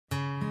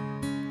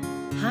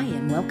Hi,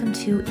 and welcome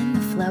to In the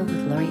Flow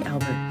with Laurie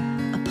Albert,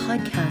 a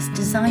podcast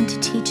designed to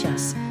teach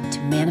us to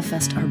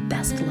manifest our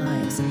best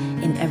lives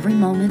in every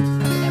moment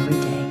of every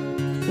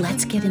day.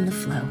 Let's get in the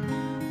flow.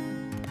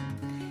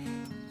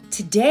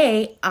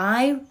 Today,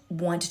 I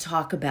want to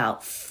talk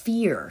about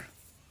fear.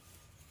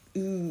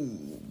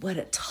 Ooh, what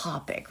a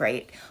topic,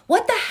 right?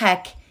 What the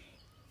heck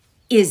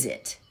is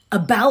it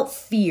about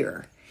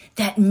fear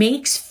that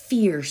makes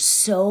fear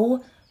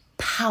so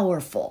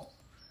powerful?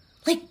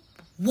 Like,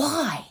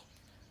 why?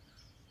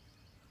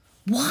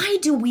 Why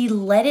do we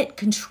let it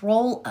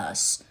control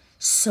us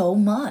so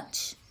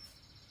much?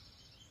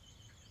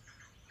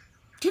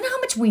 Do you know how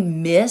much we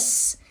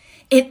miss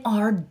in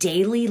our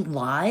daily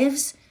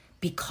lives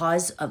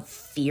because of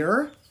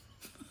fear?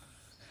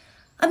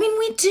 I mean,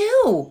 we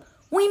do.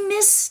 We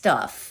miss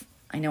stuff.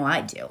 I know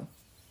I do.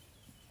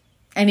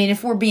 I mean,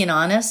 if we're being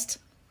honest,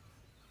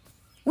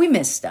 we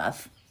miss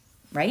stuff,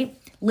 right?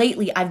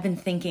 Lately, I've been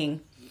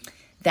thinking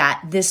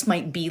that this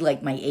might be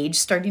like my age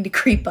starting to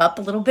creep up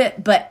a little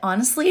bit. But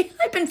honestly,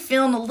 I've been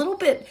feeling a little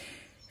bit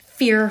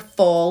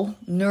fearful,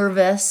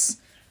 nervous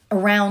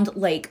around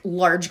like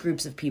large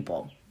groups of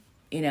people,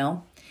 you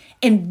know?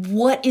 And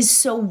what is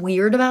so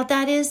weird about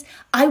that is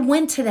I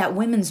went to that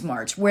women's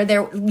march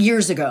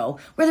years ago,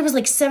 where there was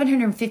like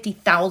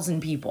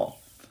 750,000 people,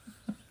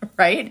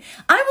 right?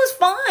 I was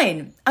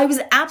fine. I was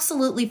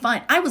absolutely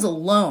fine. I was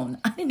alone.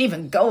 I didn't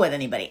even go with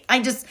anybody.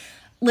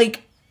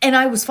 And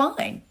I was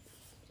fine.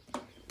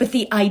 But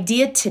the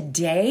idea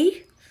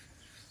today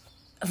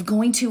of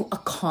going to a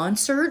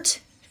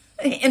concert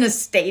in a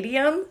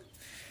stadium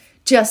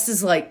just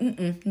is like,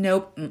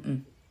 nope.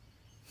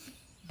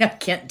 I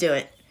can't do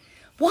it.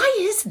 Why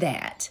is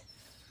that?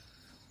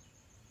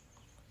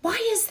 Why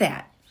is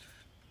that?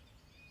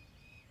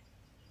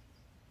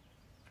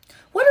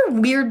 What are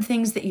weird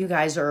things that you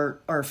guys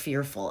are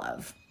fearful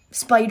of?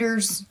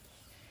 Spiders,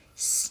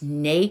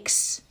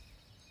 snakes.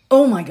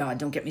 Oh my God,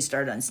 don't get me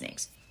started on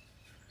snakes.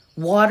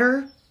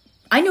 Water.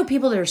 I know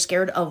people that are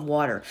scared of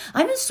water.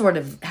 I just sort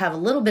of have a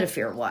little bit of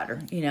fear of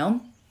water, you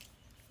know?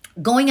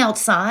 Going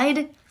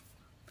outside,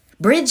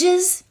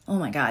 bridges. Oh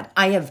my God,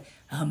 I have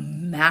a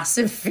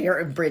massive fear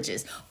of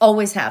bridges.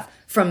 Always have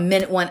from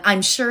minute one.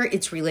 I'm sure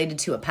it's related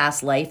to a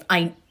past life.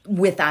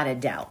 Without a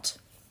doubt.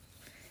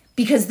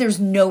 Because there's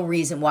no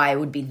reason why I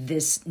would be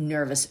this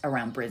nervous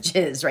around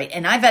bridges, right?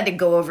 And I've had to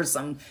go over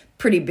some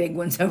pretty big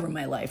ones over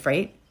my life,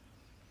 right?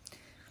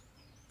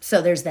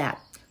 So there's that.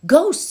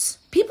 Ghosts.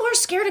 People are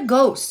scared of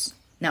ghosts.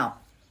 Now,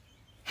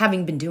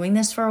 having been doing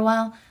this for a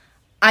while,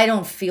 I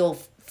don't feel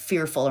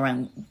fearful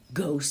around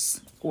ghosts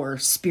or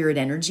spirit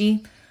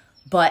energy,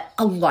 but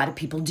a lot of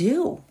people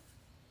do.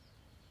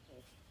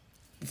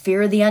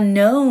 Fear of the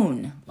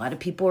unknown. A lot of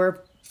people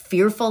are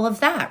fearful of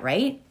that,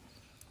 right?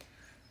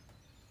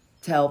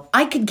 So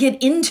I could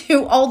get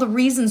into all the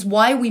reasons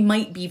why we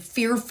might be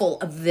fearful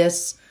of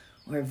this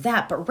or of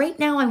that, but right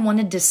now I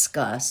want to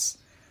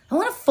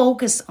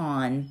focus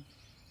on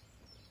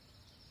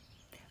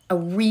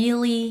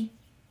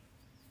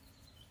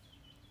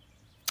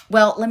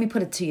let me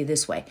put it to you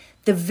this way.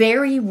 The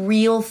very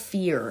real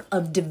fear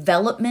of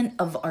development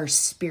of our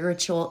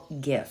spiritual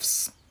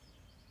gifts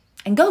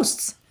and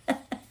ghosts,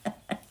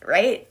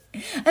 right?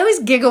 I always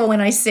giggle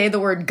when I say the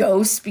word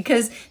ghosts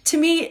because to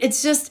me,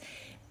 it's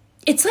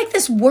like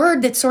this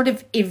word that sort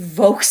of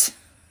evokes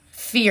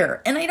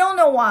fear. And I don't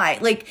know why.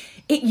 Like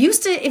it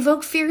used to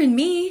evoke fear in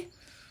me.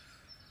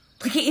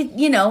 Like,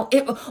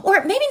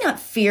 or maybe not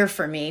fear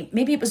for me.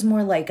 Maybe it was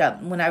more like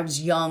when I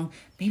was young,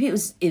 maybe it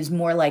was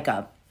more like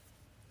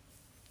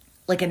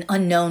an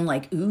unknown,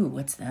 like, ooh,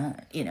 what's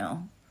that, you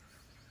know?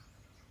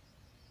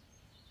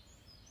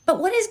 But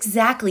what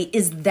exactly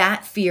is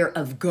that fear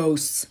of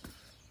ghosts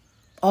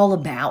all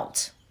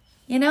about,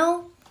 you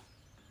know?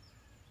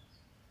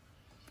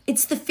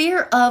 It's the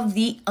fear of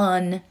the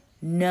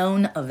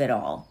unknown of it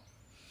all,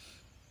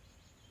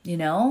 you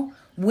know?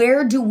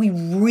 Where do we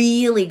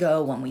really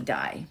go when we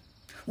die?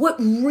 What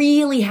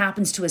really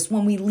happens to us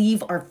when we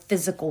leave our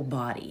physical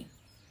body?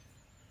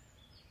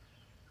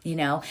 You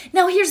know?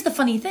 Now, here's the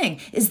funny thing,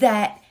 is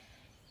that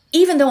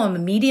even though I'm a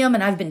medium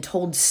and I've been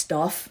told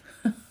stuff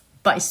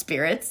by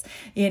spirits,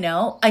 you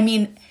know? I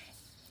mean,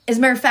 as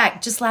a matter of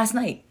fact, just last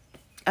night,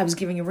 I was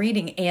giving a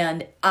reading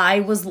and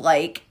I was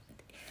like,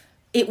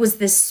 it was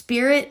this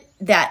spirit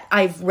that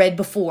I've read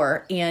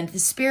before, and the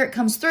spirit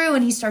comes through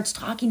and he starts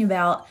talking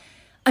about,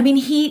 I mean,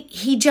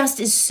 he just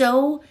is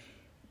so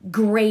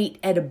great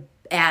at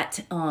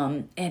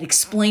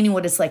explaining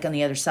what it's like on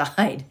the other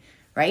side,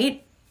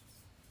 right?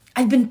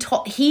 I've been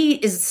taught, he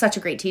is such a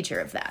great teacher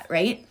of that,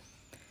 right?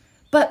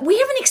 But we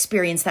haven't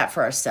experienced that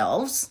for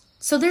ourselves.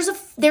 So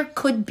there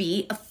could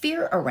be a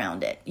fear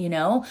around it, you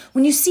know?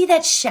 When you see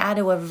that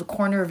shadow of the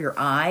corner of your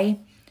eye,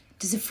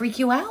 does it freak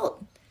you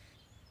out?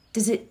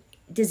 Does it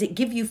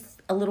give you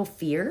a little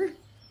fear?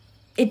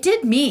 It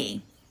did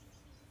me.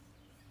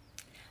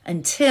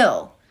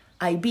 Until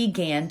I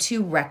began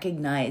to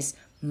recognize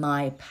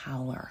my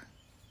power.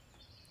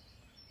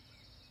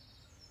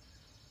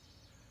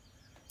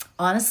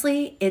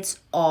 Honestly, it's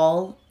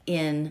all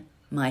in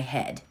my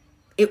head.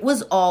 It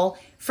was all,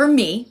 for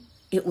me,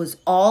 it was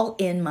all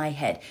in my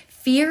head.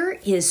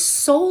 Fear is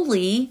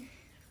solely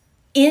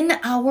in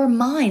our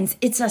minds.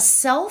 It's a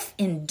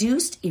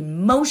self-induced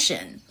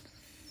emotion.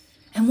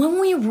 And when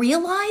we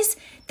realize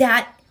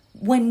that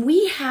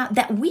we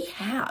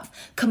have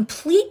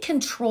complete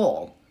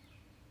control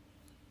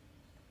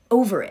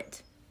over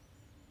it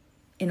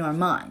in our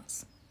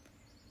minds,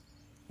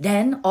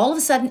 then all of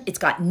a sudden it's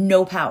got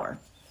no power.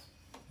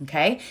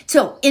 Okay?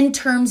 So in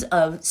terms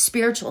of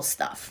spiritual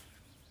stuff,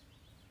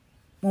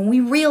 when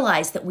we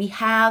realize that we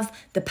have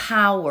the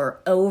power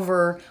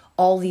over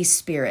all these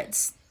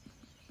spirits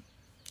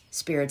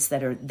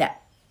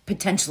that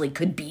potentially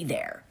could be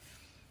there.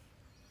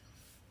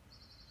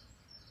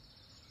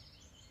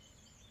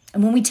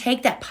 And when we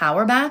take that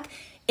power back,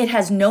 it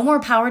has no more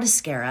power to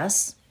scare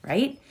us,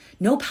 right?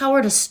 No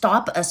power to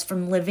stop us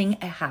from living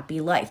a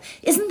happy life.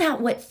 Isn't that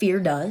what fear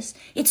does?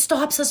 It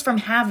stops us from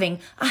having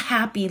a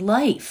happy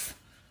life.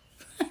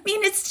 I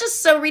mean, it's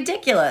just so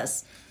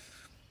ridiculous.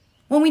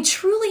 When we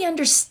truly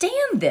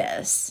understand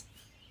this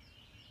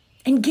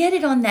and get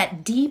it on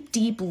that deep,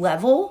 deep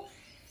level,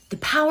 the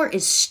power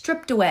is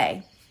stripped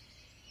away.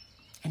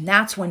 And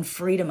that's when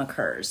freedom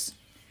occurs.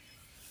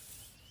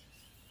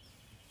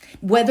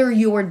 Whether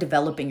you're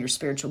developing your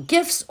spiritual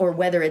gifts or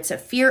whether it's a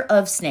fear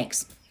of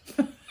snakes.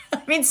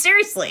 I mean,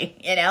 seriously,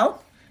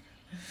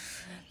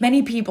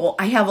 Many people,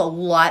 I have a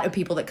lot of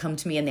people that come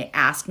to me and they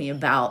ask me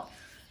about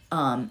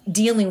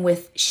dealing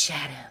with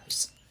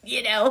shadows,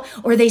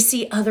 or they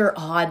see other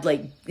odd,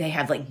 they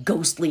have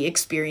ghostly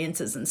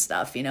experiences and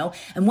stuff,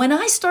 And when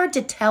I start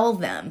to tell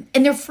them,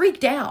 and they're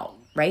freaked out,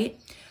 right?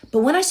 But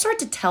when I start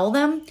to tell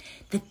them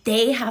that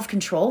they have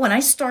control, when I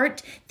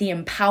start the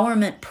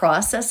empowerment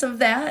process of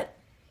that,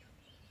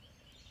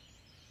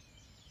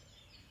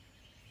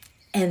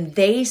 and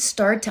they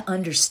start to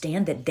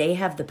understand that they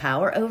have the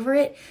power over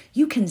it,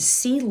 you can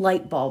see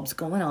light bulbs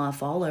going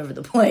off all over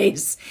the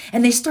place.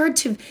 And the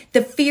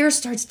fear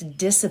starts to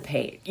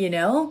dissipate,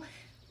 And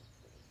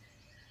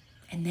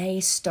they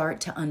start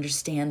to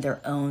understand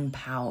their own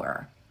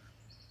power.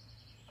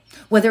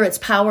 Whether it's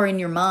power in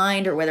your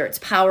mind or whether it's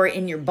power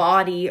in your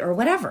body or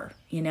whatever,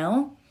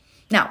 Now,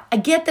 I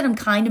get that I'm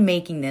kind of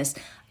making this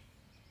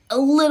a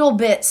little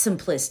bit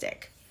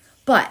simplistic,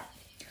 but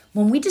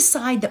when we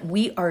decide that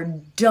we are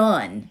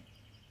done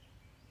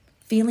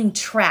feeling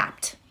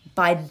trapped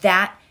by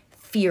that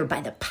fear, by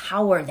the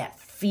power that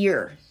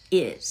fear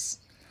is,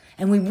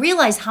 and we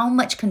realize how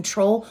much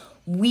control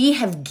we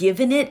have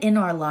given it in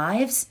our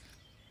lives,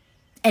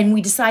 and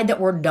we decide that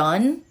we're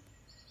done,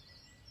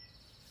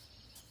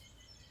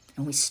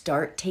 and we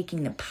start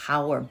taking the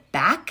power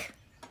back,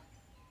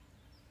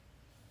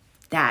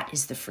 that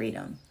is the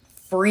freedom.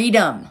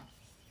 Freedom.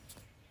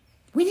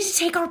 We need to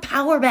take our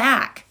power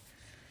back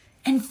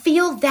and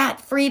feel that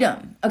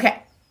freedom.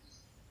 Okay.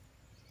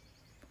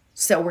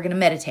 So we're going to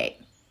meditate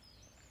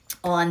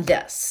on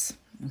this.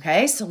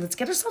 Okay. So let's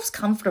get ourselves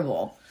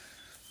comfortable.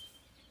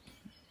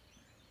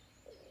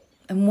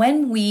 And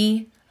when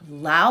we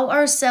allow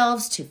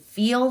ourselves to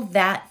feel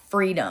that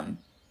freedom,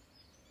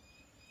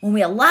 when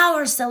we allow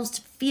ourselves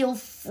to feel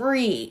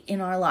free in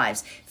our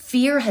lives,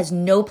 fear has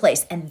no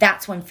place. And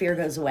that's when fear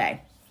goes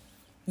away.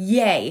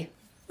 Yay.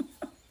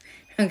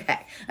 Okay.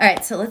 All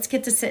right. So let's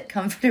get to sit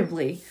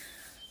comfortably.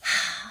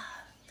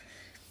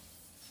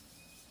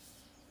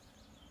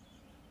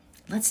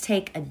 Let's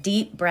take a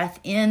deep breath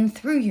in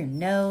through your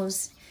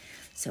nose.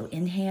 So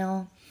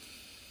inhale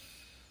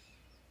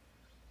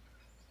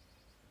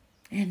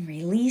and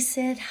release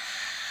it.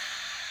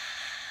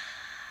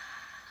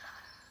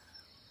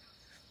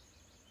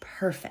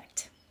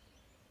 Perfect.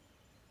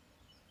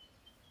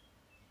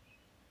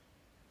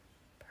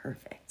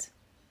 Perfect.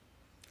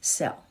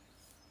 So,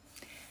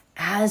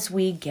 as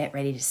we get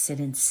ready to sit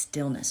in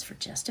stillness for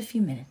just a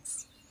few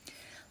minutes,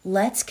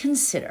 let's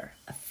consider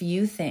a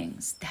few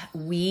things that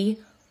we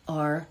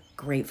are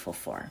grateful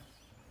for.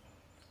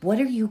 What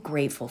are you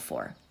grateful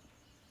for?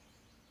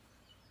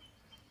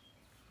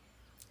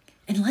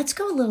 And let's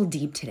go a little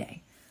deep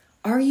today.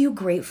 Are you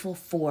grateful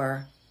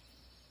for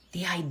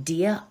the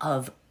idea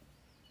of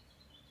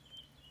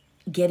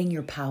getting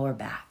your power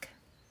back?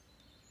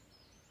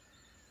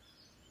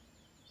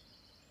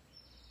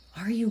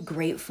 Are you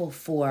grateful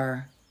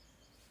for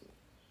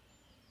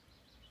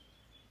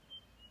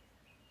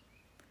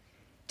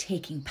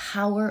taking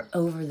power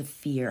over the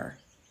fear?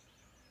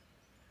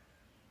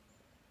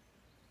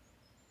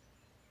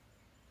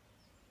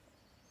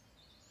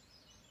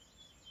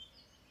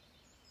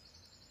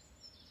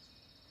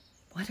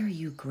 What are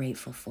you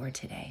grateful for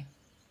today?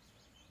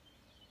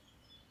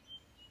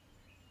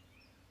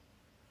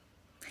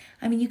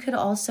 I mean, you could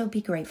also be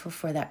grateful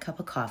for that cup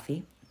of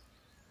coffee.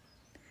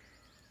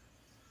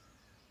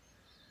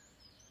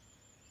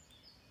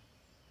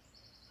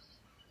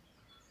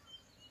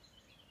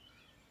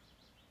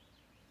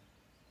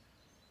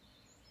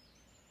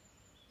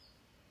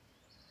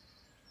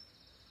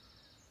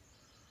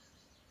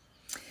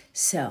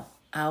 So,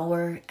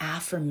 our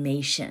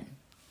affirmation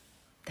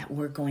that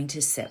we're going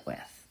to sit with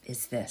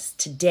is this.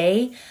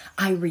 Today,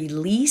 I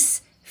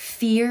release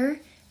fear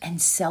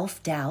and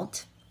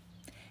self-doubt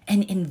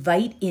and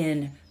invite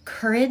in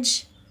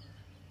courage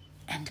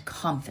and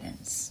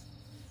confidence.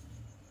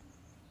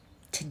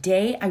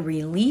 Today, I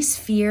release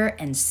fear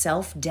and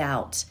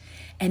self-doubt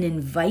and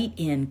invite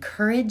in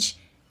courage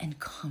and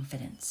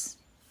confidence.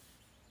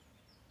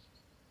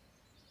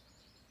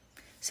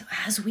 So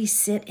as we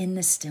sit in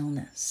the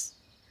stillness,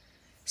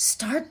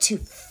 start to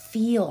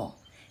feel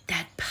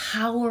that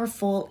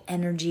powerful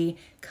energy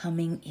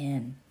coming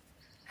in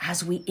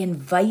as we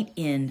invite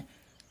in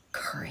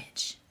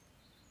courage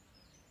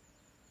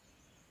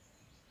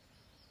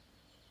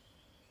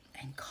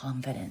and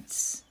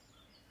confidence.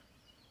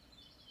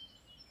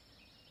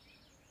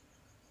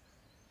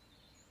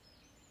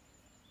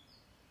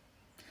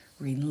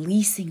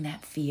 Releasing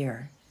that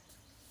fear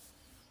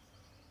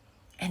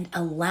and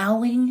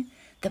allowing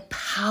the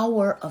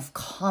power of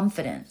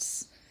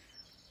confidence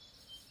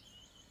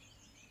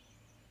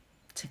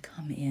to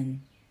come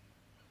in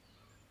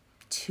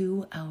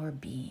to our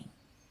being.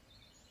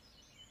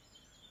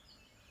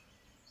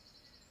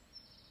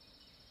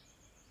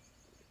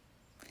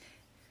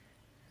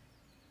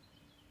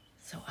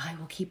 So I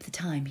will keep the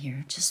time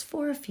here just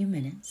for a few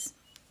minutes.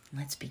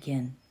 Let's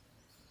begin.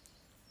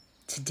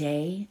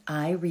 Today,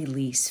 I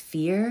release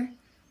fear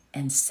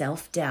and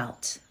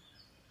self-doubt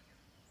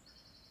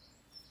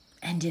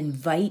and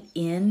invite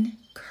in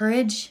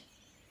courage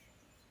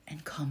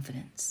and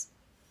confidence.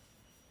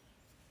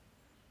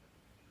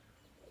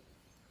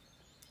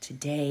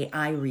 Today,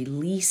 I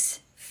release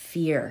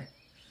fear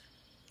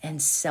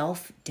and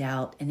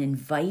self-doubt and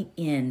invite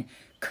in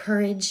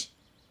courage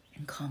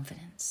and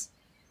confidence.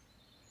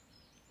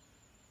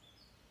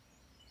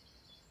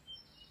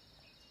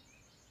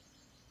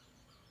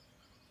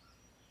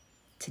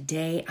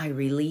 Today, I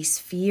release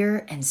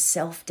fear and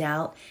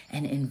self-doubt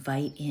and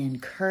invite in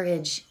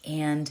courage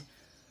and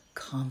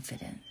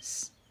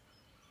confidence.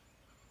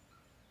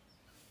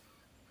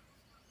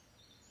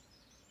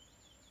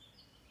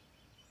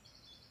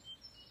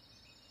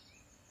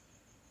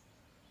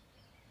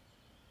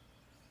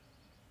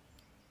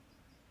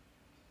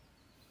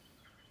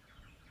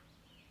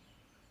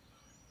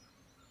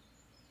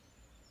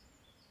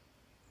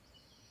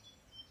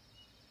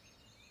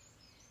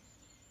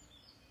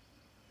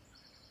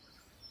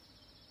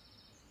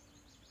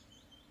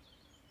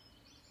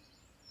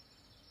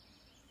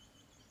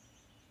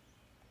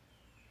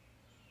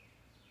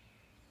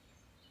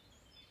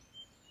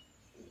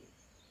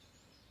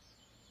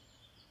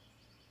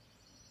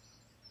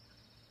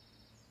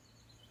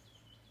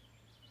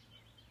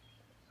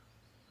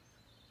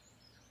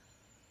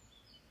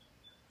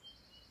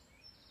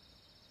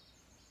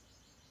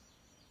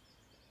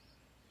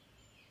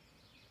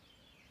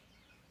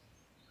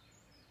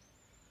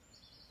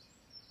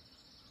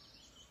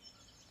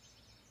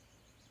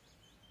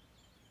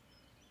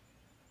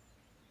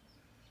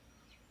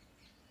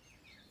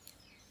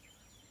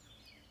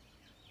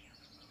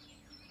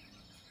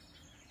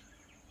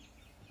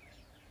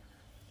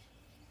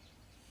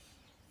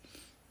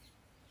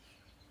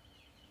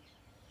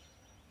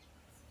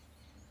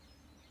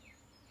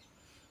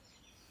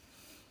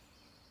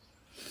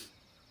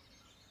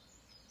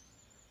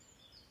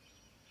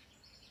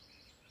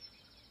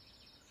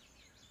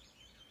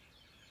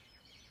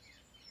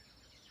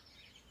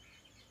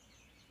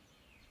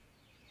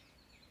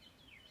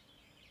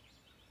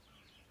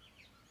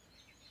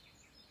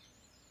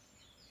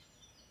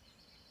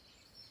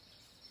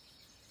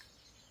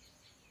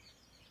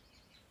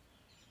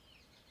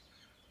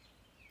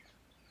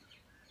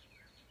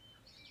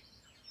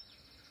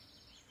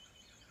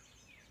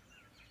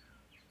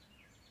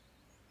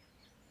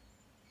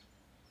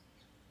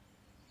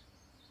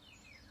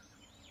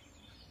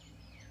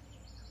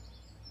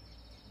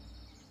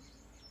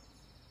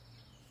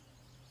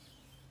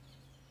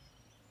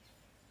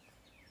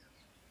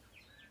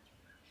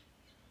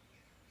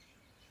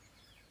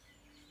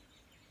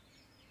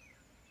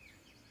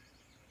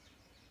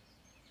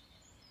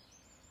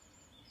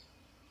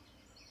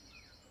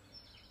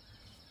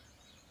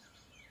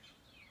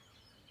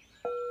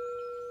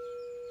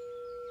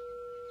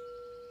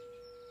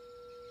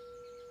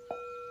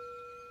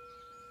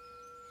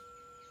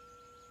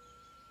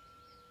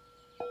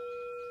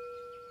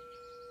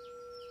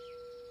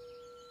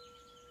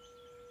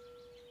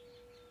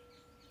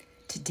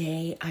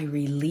 Today, I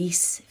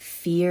release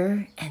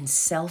fear and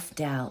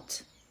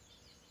self-doubt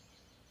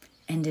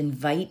and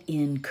invite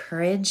in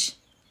courage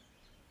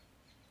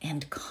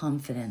and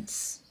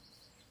confidence.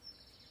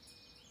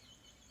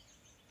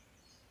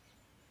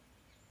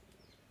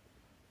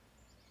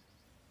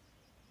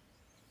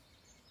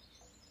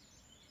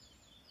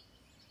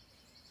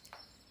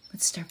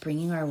 Let's start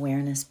bringing our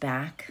awareness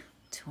back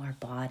to our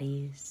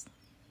bodies.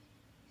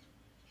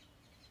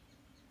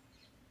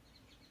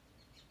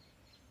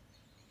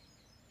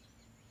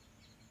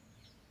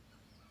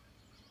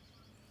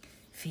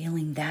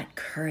 Feeling that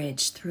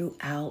courage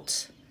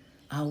throughout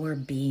our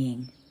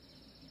being.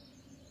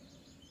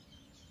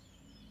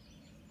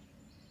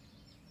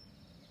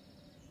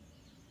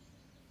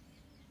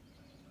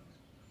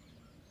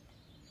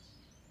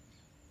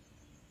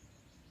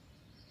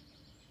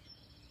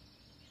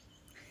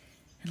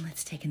 And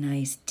let's take a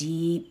nice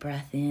deep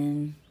breath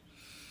in.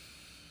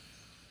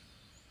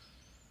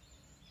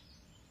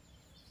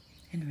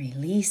 And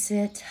release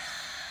it.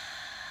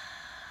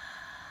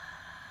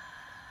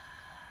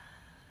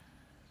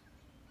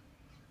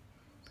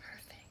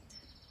 Perfect.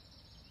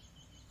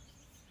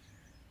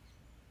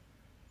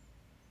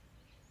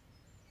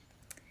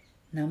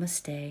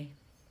 Namaste.